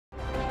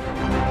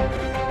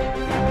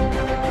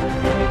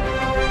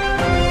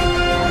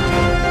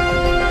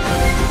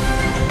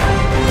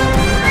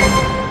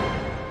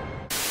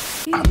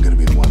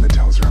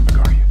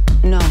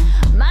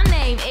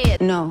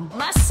No.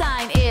 My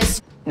sign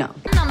is No.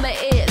 number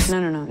is No.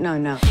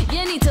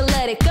 You need to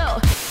let it go.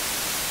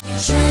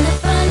 Trying to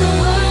find the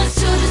words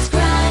to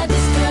describe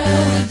this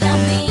girl without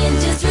being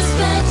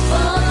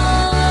disrespectful.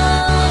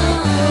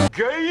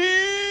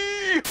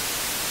 Gay!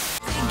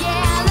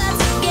 Together.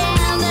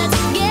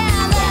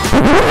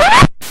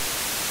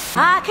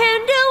 I can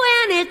do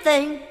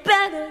anything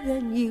better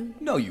than you.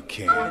 No, you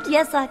can't.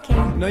 Yes, I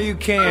can. No, you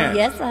can't.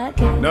 Yes, I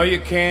can. No, you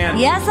can't.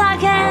 Yes, I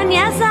can.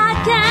 Yes, I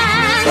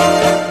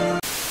can.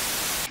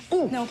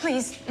 Ooh. No,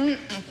 please.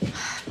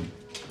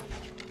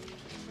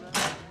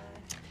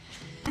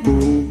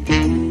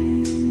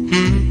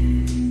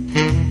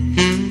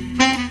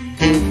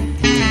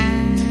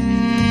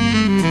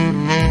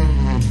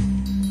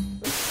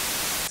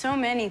 So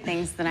many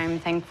things that I'm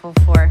thankful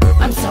for.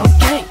 I'm so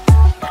gay.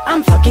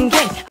 I'm fucking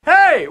gay.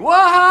 Hey,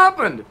 what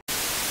happened?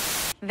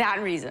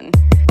 That reason.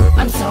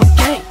 I'm so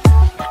gay.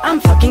 I'm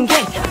fucking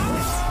gay.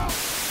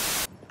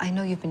 I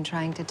know you've been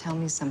trying to tell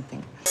me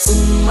something.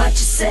 What you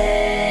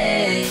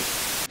say?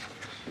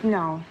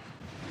 No.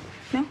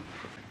 No?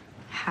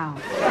 How?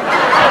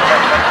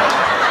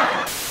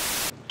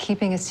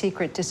 Keeping a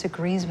secret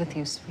disagrees with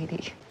you,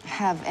 sweetie.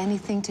 Have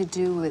anything to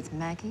do with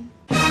Maggie?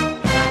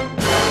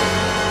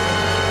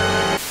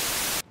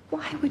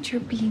 Why would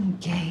your being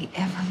gay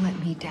ever let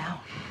me down?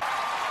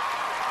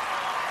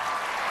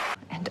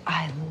 And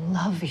I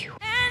love you.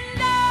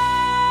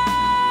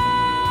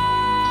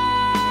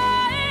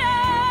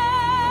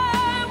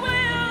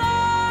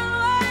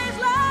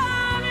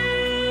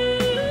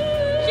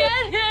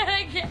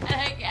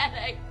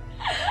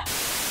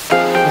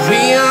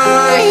 We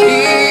are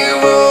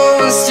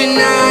heroes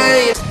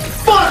tonight.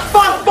 Fuck!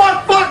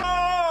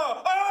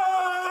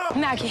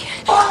 Maggie.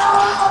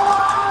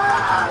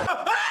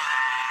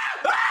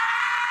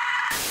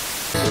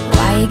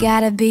 Why you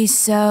gotta be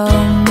so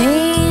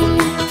mean?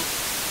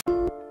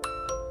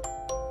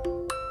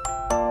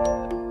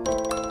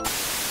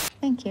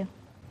 Thank you.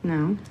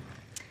 No.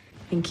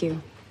 Thank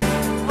you.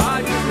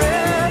 Are you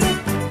ready?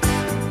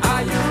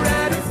 Are you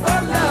ready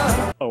for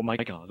love? Oh my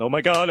god, oh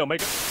my god, oh my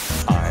god.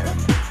 I am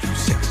too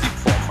sexy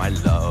for my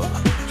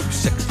love. Too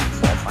sexy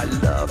for my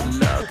love.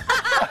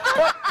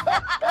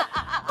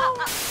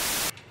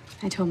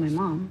 I told my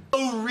mom.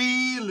 Oh,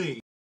 really?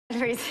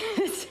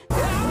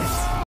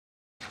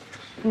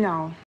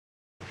 No.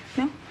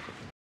 No?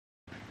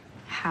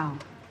 How?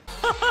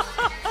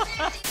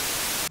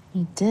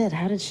 You did.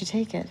 How did she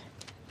take it?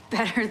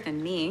 Better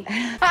than me.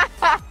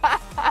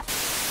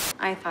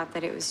 I thought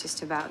that it was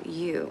just about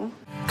you.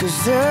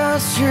 'Cause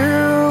that's you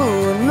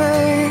and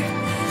me.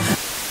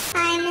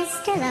 I'm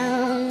Mr.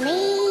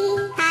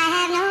 Lonely. I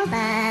have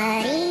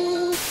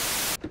nobody.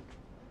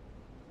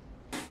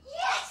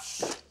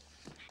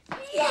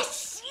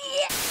 Yes!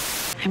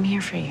 I'm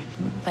here for you,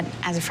 but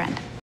as a friend.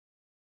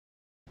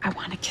 I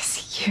want to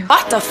kiss you.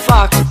 What the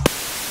fuck? Do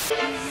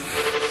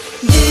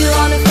you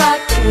wanna fuck?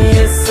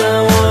 Yes, I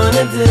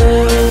wanna do.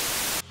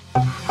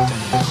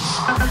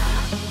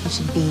 We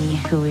should be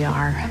who we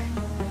are,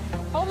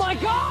 Oh my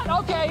god,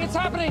 okay, it's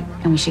happening.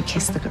 and we should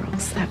kiss the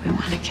girls that we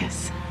want to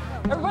kiss.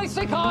 Everybody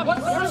stay calm.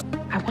 What's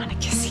I want to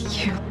kiss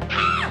you.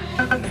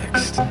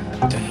 Next.